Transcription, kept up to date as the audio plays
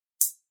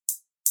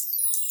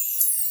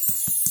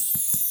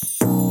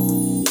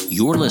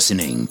You're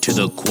listening to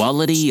the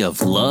Quality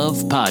of Love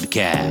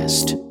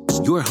podcast,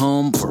 your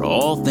home for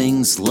all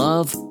things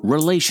love,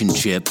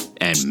 relationship,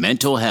 and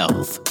mental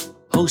health.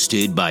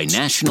 Hosted by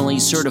nationally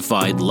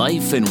certified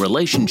life and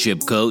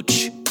relationship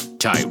coach,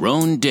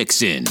 Tyrone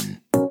Dixon.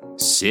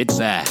 Sit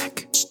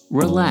back,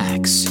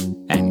 relax,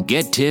 and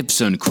get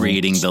tips on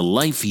creating the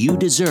life you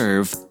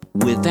deserve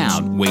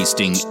without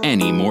wasting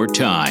any more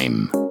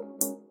time.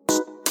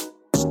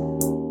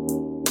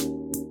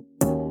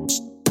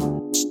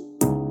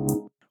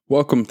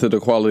 Welcome to the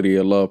Quality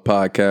of Love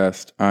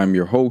podcast. I'm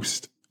your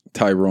host,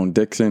 Tyrone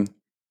Dixon,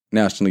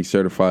 nationally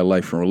certified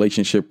life and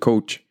relationship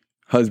coach,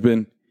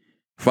 husband,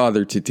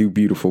 father to two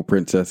beautiful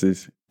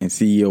princesses, and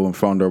CEO and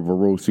founder of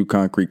Rose Through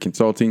Concrete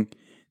Consulting.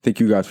 Thank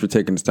you guys for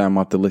taking this time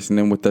out to listen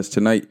in with us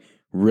tonight.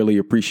 Really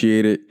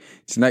appreciate it.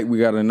 Tonight we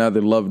got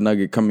another love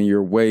nugget coming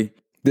your way.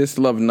 This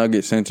love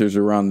nugget centers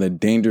around the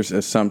dangerous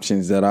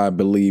assumptions that I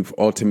believe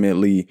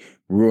ultimately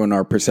ruin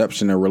our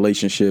perception of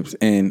relationships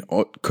and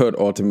could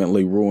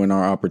ultimately ruin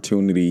our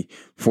opportunity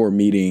for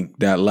meeting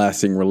that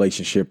lasting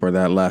relationship or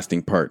that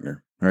lasting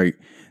partner, right?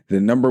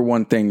 The number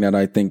one thing that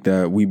I think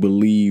that we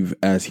believe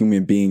as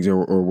human beings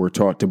or we're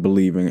taught to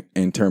believe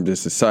in terms of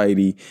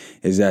society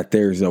is that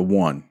there's a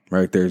one,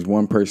 right? There's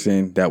one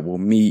person that will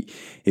meet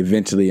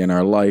eventually in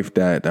our life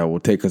that will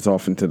take us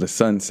off into the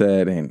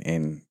sunset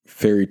and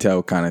fairy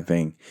tale kind of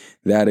thing.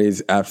 That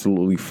is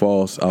absolutely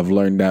false. I've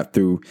learned that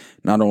through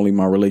not only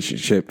my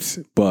relationships,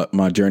 but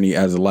my journey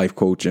as a life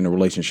coach and a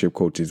relationship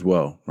coach as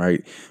well,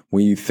 right?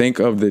 When you think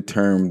of the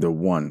term the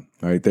one,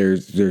 right,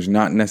 there's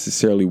not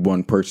necessarily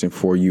one person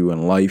for you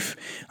in life.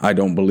 I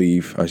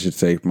should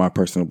say my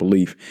personal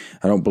belief.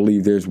 I don't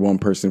believe there's one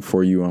person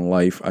for you in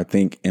life. I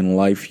think in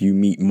life you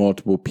meet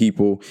multiple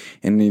people,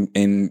 and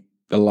in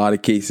a lot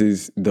of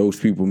cases, those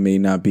people may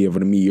not be able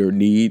to meet your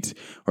needs,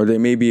 or they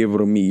may be able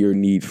to meet your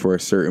needs for a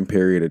certain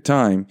period of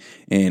time.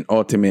 And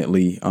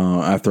ultimately,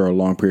 after a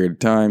long period of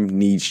time,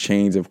 needs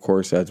change, of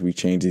course, as we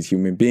change as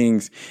human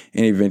beings.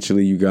 And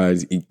eventually you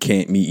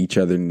can't meet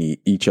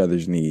each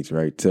other's needs,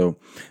 right? So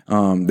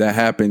that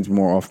happens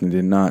more often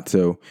than not.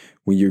 So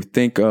when you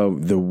think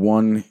of the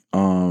one,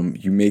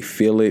 you may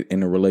feel it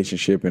in a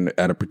relationship and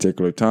at a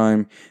particular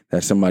time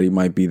that somebody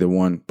might be the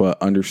one, but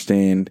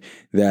understand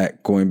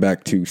that going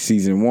back to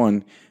season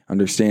 1,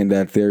 understand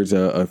that there's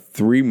a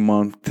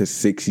 3-month to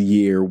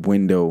 6-year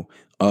window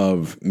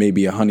of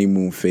maybe a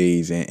honeymoon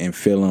phase and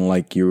feeling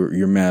like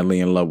you're madly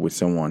in love with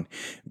someone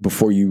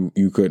before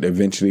you could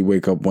eventually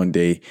wake up one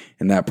day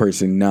and that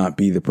person not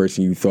be the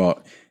person you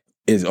thought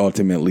is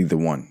ultimately the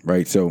one,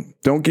 right? So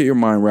don't get your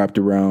mind wrapped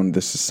around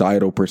the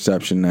societal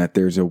perception that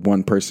there's a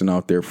one person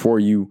out there for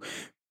you.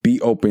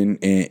 Be open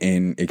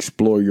and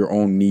explore your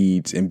own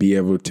needs and be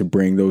able to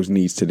bring those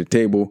needs to the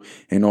table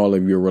in all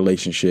of your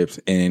relationships.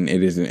 And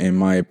it is, in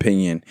my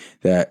opinion,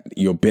 that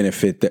you'll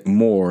benefit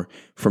more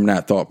from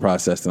that thought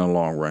process in the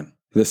long run.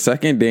 The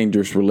second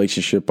dangerous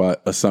relationship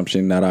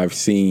assumption that I've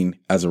seen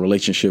as a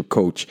relationship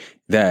coach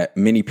that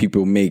many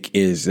people make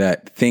is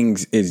that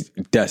things is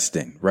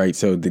destined, right?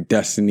 So the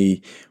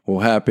destiny will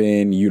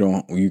happen.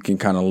 You can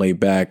kind of lay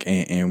back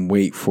and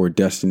wait for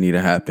destiny to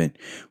happen.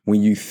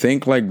 When you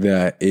think like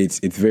that, it's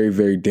very,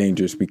 very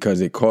dangerous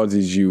because it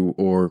causes you,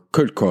 or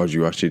could cause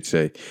you, I should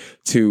say,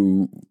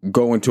 to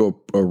go into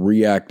a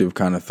reactive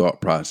kind of thought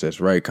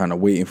process, right? Kind of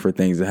waiting for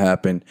things to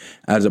happen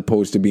as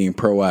opposed to being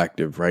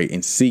proactive, right?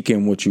 And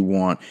seeking what you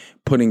want,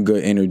 putting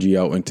good energy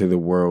out into the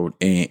world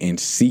and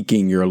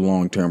seeking your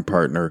long-term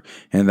partner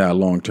and that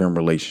long-term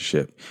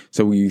relationship.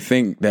 So when you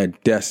think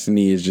that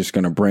destiny is just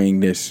going to bring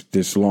this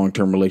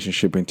long-term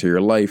relationship into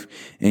your life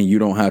and you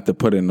don't have to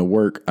put in the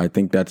work, I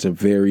think that's a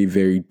very,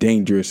 very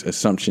dangerous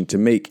assumption to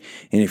make.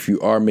 And if you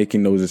are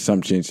making those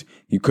assumptions,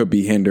 you could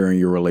be hindering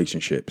your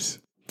relationships.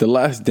 The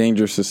last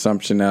dangerous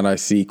assumption that I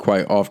see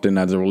quite often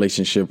as a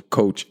relationship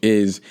coach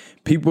is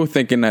people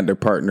thinking that their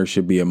partner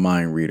should be a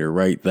mind reader,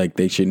 right? Like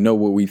they should know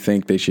what we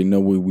think, they should know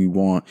what we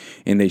want,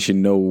 and they should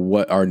know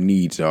what our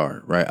needs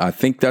are, right? I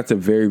think that's a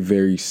very,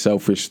 very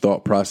selfish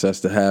thought process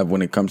to have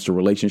when it comes to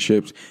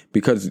relationships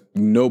because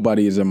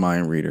nobody is a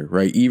mind reader,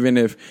 right? Even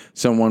if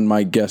someone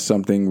might guess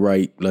something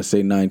right, let's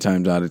say 9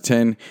 times out of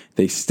 10,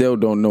 they still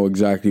don't know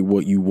exactly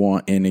what you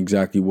want and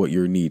exactly what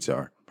your needs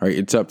are. Right,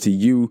 it's up to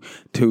you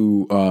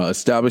to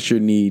establish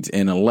your needs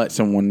and let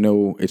someone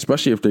know,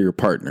 especially if they're your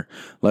partner,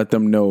 let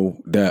them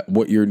know that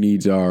what your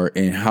needs are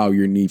and how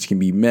your needs can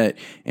be met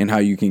and how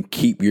you can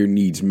keep your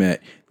needs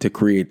met to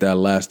create that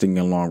lasting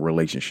and long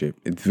relationship.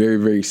 It's very,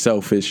 very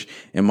selfish,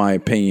 in my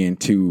opinion,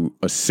 to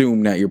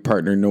assume that your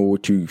partner know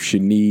what you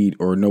should need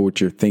or know what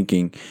you're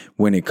thinking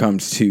when it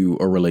comes to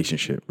a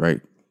relationship,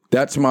 right?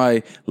 That's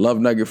my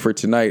love nugget for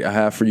tonight. I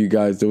have for you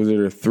guys, those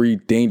are the 3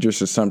 dangerous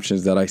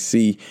assumptions that I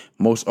see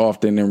most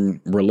often in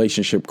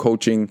relationship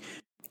coaching.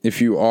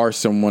 If you are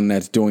someone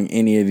that's doing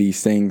any of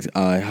these things,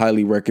 I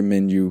highly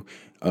recommend you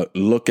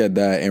look at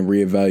that and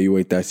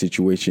reevaluate that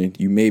situation.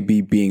 You may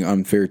be being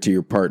unfair to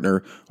your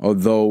partner,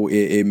 although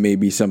it may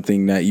be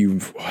something that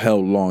you've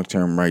held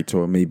long-term, right?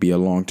 So it may be a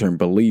long-term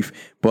belief,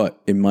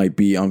 but it might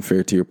be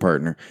unfair to your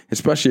partner,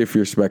 especially if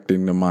you're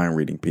expecting the mind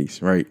reading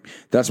piece, right?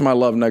 That's my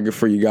love nugget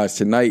for you guys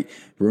tonight.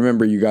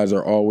 Remember, you guys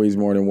are always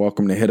more than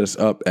welcome to hit us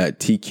up at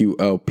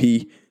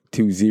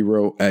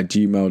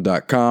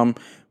tqlp20@gmail.com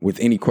with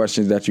any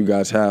questions that you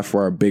guys have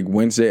for our Big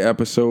Wednesday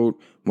episode.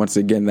 Once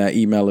again, that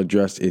email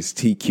address is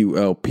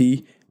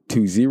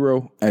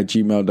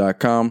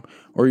tqlp20@gmail.com.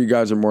 Or you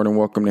guys are more than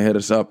welcome to hit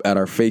us up at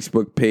our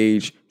Facebook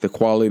page, The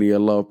Quality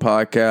of Love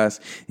Podcast,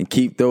 and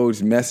keep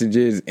those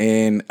messages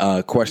and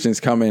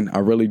questions coming. I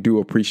really do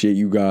appreciate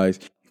you guys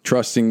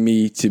trusting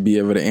me to be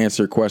able to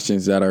answer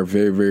questions that are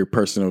very, very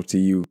personal to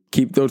you.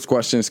 Keep those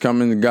questions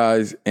coming,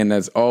 guys. And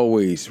as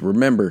always,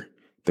 remember,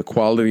 the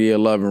quality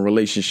of love and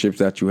relationships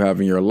that you have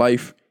in your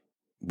life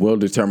will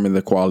determine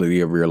the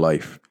quality of your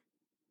life.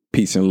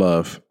 Peace and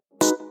love.